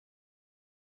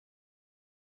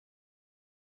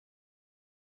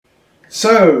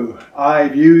So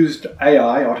I've used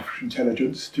AI, artificial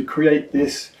intelligence, to create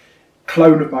this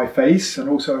clone of my face and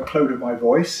also a clone of my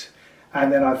voice. And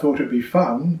then I thought it'd be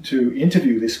fun to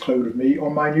interview this clone of me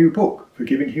on my new book,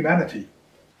 Forgiving Humanity.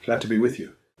 Glad to be with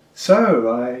you.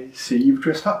 So I see you've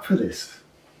dressed up for this.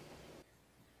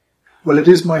 Well, it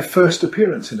is my first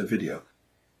appearance in a video.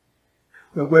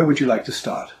 Well, where would you like to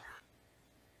start?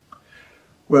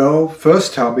 Well,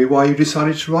 first tell me why you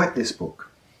decided to write this book.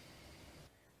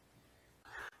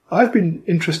 I've been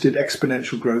interested in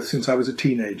exponential growth since I was a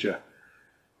teenager.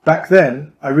 Back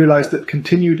then, I realized that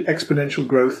continued exponential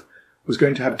growth was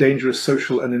going to have dangerous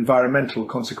social and environmental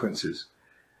consequences.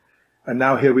 And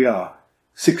now here we are,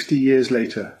 60 years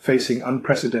later, facing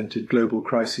unprecedented global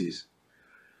crises.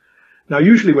 Now,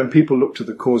 usually when people look to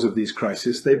the cause of these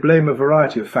crises, they blame a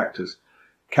variety of factors: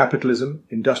 capitalism,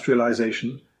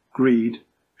 industrialization, greed,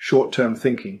 short-term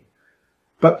thinking.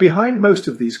 But behind most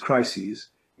of these crises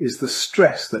is the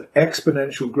stress that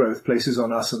exponential growth places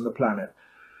on us and the planet.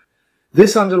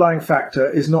 This underlying factor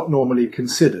is not normally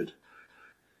considered,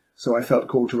 so I felt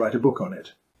called to write a book on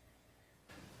it.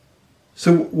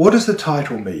 So what does the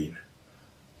title mean?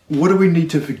 What do we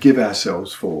need to forgive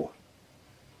ourselves for?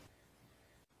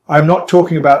 I'm not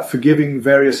talking about forgiving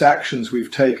various actions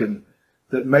we've taken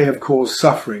that may have caused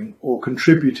suffering or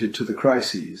contributed to the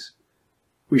crises.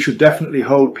 We should definitely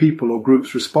hold people or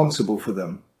groups responsible for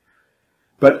them.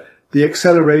 But the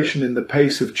acceleration in the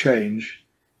pace of change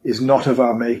is not of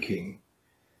our making.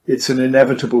 It's an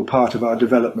inevitable part of our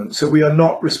development, so we are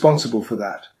not responsible for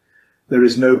that. There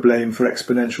is no blame for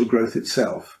exponential growth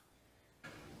itself.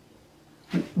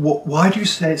 Why do you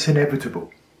say it's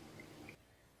inevitable?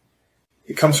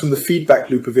 It comes from the feedback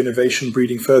loop of innovation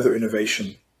breeding further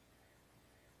innovation.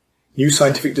 New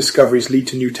scientific discoveries lead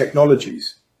to new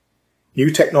technologies. New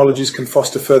technologies can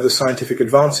foster further scientific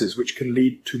advances, which can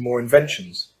lead to more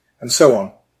inventions, and so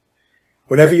on.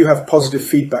 Whenever you have positive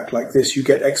feedback like this, you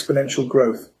get exponential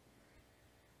growth.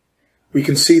 We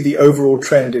can see the overall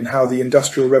trend in how the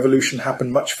Industrial Revolution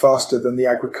happened much faster than the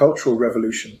Agricultural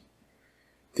Revolution.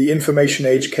 The Information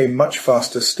Age came much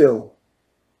faster still.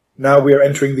 Now we are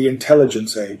entering the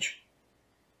Intelligence Age,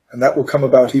 and that will come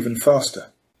about even faster.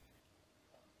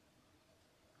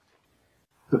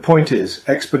 The point is,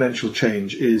 exponential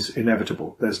change is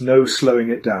inevitable. There's no slowing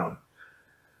it down.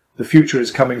 The future is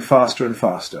coming faster and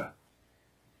faster.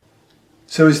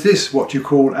 So is this what you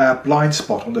call our blind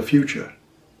spot on the future?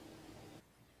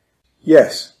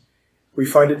 Yes. We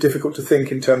find it difficult to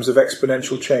think in terms of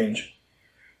exponential change.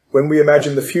 When we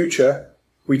imagine the future,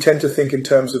 we tend to think in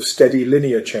terms of steady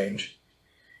linear change.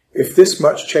 If this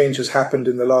much change has happened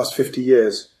in the last 50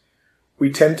 years,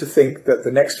 we tend to think that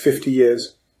the next 50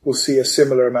 years will see a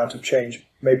similar amount of change,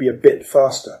 maybe a bit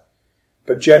faster.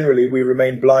 But generally, we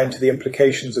remain blind to the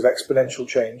implications of exponential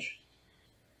change.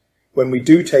 When we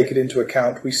do take it into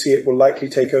account, we see it will likely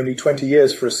take only 20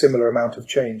 years for a similar amount of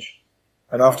change.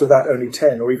 And after that, only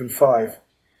 10 or even 5.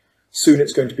 Soon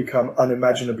it's going to become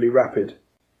unimaginably rapid.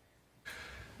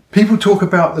 People talk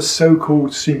about the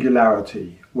so-called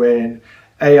singularity, when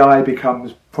AI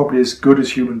becomes probably as good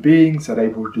as human beings and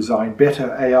able to design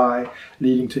better AI,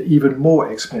 leading to even more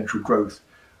exponential growth.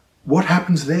 What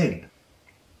happens then?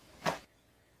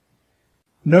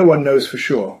 No one knows for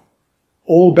sure.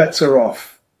 All bets are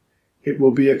off. It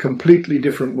will be a completely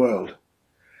different world.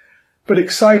 But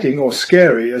exciting or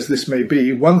scary as this may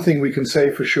be, one thing we can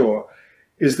say for sure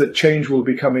is that change will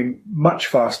be coming much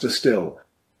faster still.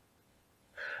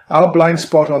 Our blind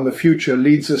spot on the future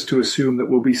leads us to assume that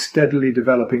we'll be steadily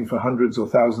developing for hundreds or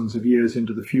thousands of years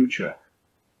into the future.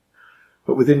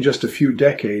 But within just a few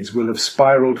decades, we'll have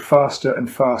spiraled faster and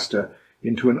faster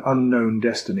into an unknown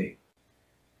destiny.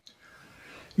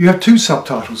 You have two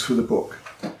subtitles for the book.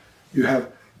 You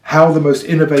have How the Most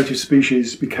Innovative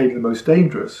Species Became the Most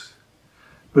Dangerous,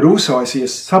 but also I see a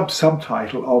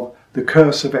subtitle of The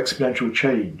Curse of Exponential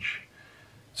Change.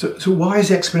 So why is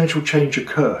exponential change a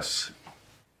curse?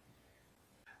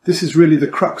 This is really the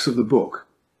crux of the book.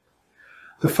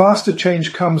 The faster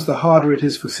change comes, the harder it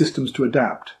is for systems to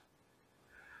adapt.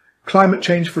 Climate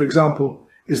change, for example,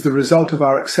 is the result of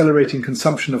our accelerating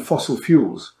consumption of fossil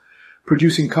fuels,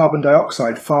 producing carbon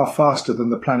dioxide far faster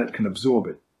than the planet can absorb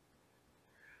it.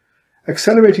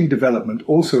 Accelerating development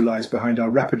also lies behind our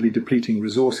rapidly depleting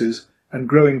resources and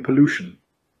growing pollution.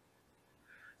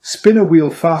 Spin a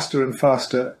wheel faster and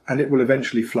faster, and it will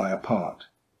eventually fly apart.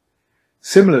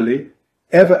 Similarly,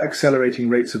 ever-accelerating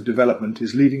rates of development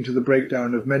is leading to the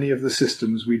breakdown of many of the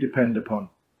systems we depend upon.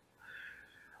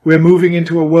 We're moving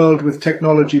into a world with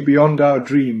technology beyond our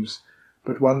dreams,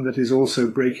 but one that is also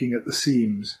breaking at the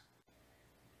seams.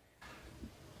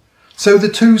 So the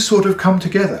two sort of come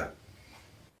together.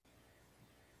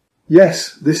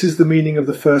 Yes, this is the meaning of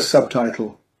the first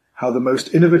subtitle, How the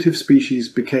Most Innovative Species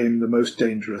Became the Most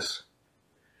Dangerous.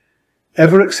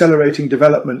 Ever-accelerating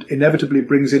development inevitably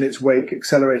brings in its wake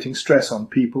accelerating stress on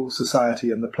people,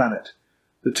 society, and the planet.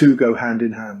 The two go hand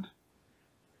in hand.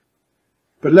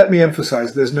 But let me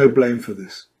emphasize there's no blame for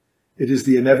this. It is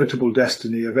the inevitable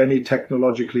destiny of any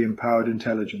technologically empowered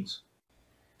intelligence.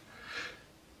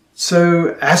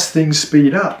 So as things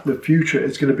speed up, the future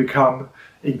is going to become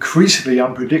increasingly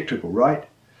unpredictable, right?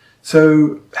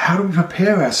 So how do we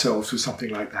prepare ourselves for something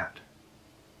like that?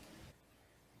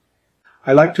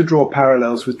 I like to draw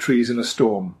parallels with trees in a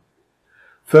storm.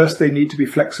 First, they need to be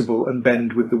flexible and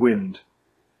bend with the wind.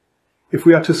 If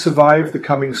we are to survive the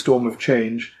coming storm of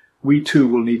change, we too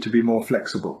will need to be more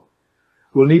flexible.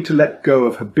 We'll need to let go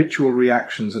of habitual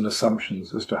reactions and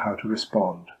assumptions as to how to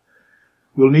respond.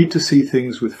 We'll need to see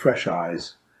things with fresh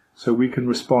eyes so we can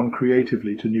respond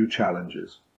creatively to new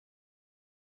challenges.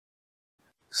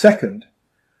 Second,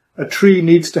 a tree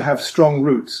needs to have strong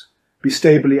roots, be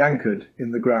stably anchored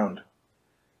in the ground.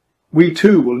 We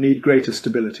too will need greater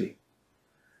stability,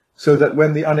 so that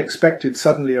when the unexpected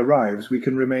suddenly arrives, we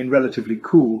can remain relatively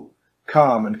cool,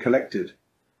 calm and collected,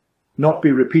 not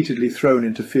be repeatedly thrown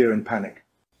into fear and panic.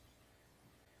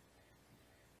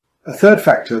 A third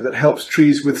factor that helps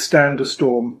trees withstand a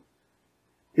storm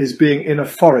is being in a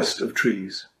forest of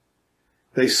trees.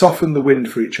 They soften the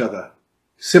wind for each other.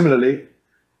 Similarly,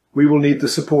 we will need the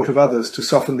support of others to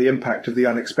soften the impact of the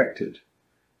unexpected.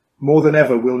 More than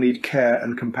ever, we'll need care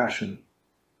and compassion,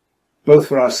 both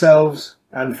for ourselves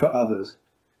and for others.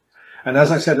 And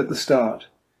as I said at the start,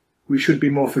 we should be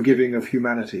more forgiving of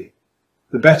humanity.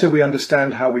 The better we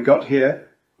understand how we got here,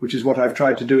 which is what I've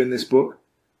tried to do in this book,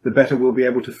 the better we'll be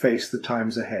able to face the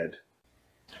times ahead.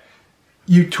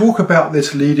 You talk about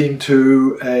this leading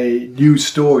to a new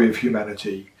story of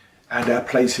humanity and our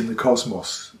place in the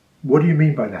cosmos. What do you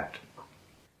mean by that?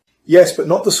 Yes, but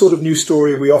not the sort of new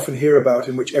story we often hear about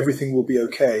in which everything will be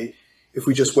okay if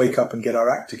we just wake up and get our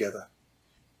act together.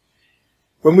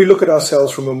 When we look at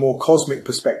ourselves from a more cosmic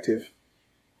perspective,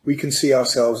 we can see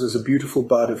ourselves as a beautiful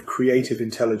bud of creative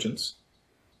intelligence.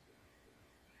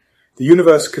 The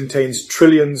universe contains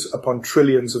trillions upon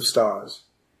trillions of stars.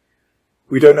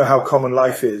 We don't know how common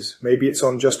life is. Maybe it's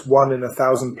on just 1 in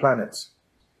 1,000 planets.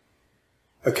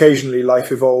 Occasionally,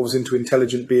 life evolves into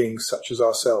intelligent beings such as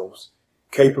ourselves,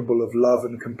 capable of love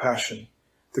and compassion,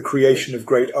 the creation of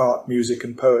great art, music,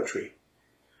 and poetry.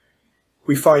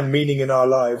 We find meaning in our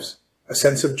lives, a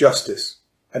sense of justice,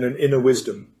 and an inner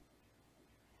wisdom.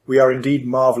 We are indeed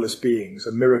marvelous beings,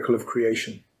 a miracle of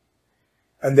creation.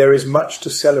 And there is much to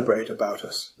celebrate about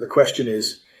us. The question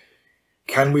is,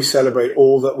 can we celebrate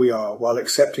all that we are while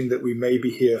accepting that we may be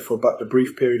here for but a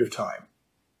brief period of time,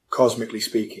 cosmically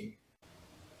speaking?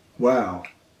 Wow.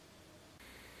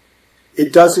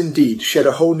 It does indeed shed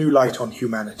a whole new light on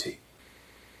humanity.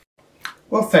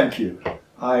 Well, thank you.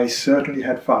 I certainly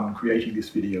had fun creating this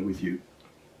video with you.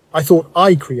 I thought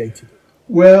I created it.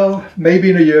 Well, maybe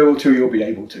in a year or two you'll be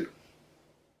able to.